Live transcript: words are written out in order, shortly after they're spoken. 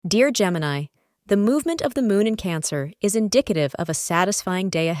Dear Gemini, the movement of the moon in Cancer is indicative of a satisfying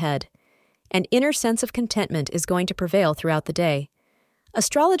day ahead. An inner sense of contentment is going to prevail throughout the day.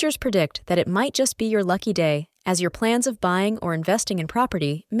 Astrologers predict that it might just be your lucky day, as your plans of buying or investing in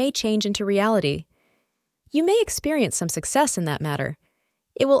property may change into reality. You may experience some success in that matter.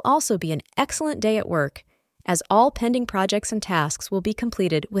 It will also be an excellent day at work, as all pending projects and tasks will be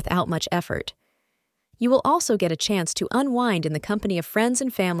completed without much effort. You will also get a chance to unwind in the company of friends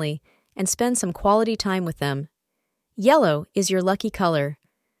and family and spend some quality time with them. Yellow is your lucky color.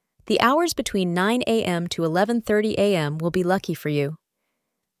 The hours between 9 a.m. to 11:30 a.m. will be lucky for you.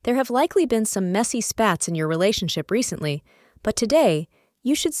 There have likely been some messy spats in your relationship recently, but today,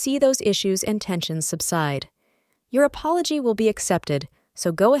 you should see those issues and tensions subside. Your apology will be accepted,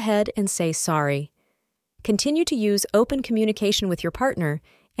 so go ahead and say sorry. Continue to use open communication with your partner,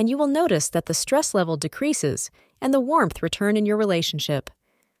 and you will notice that the stress level decreases and the warmth return in your relationship.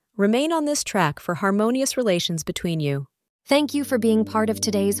 Remain on this track for harmonious relations between you. Thank you for being part of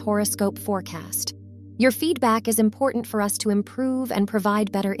today's horoscope forecast. Your feedback is important for us to improve and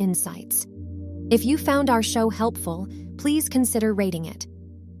provide better insights. If you found our show helpful, please consider rating it.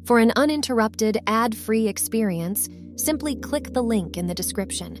 For an uninterrupted, ad-free experience, simply click the link in the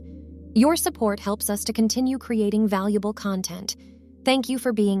description. Your support helps us to continue creating valuable content. Thank you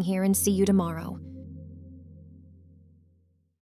for being here and see you tomorrow.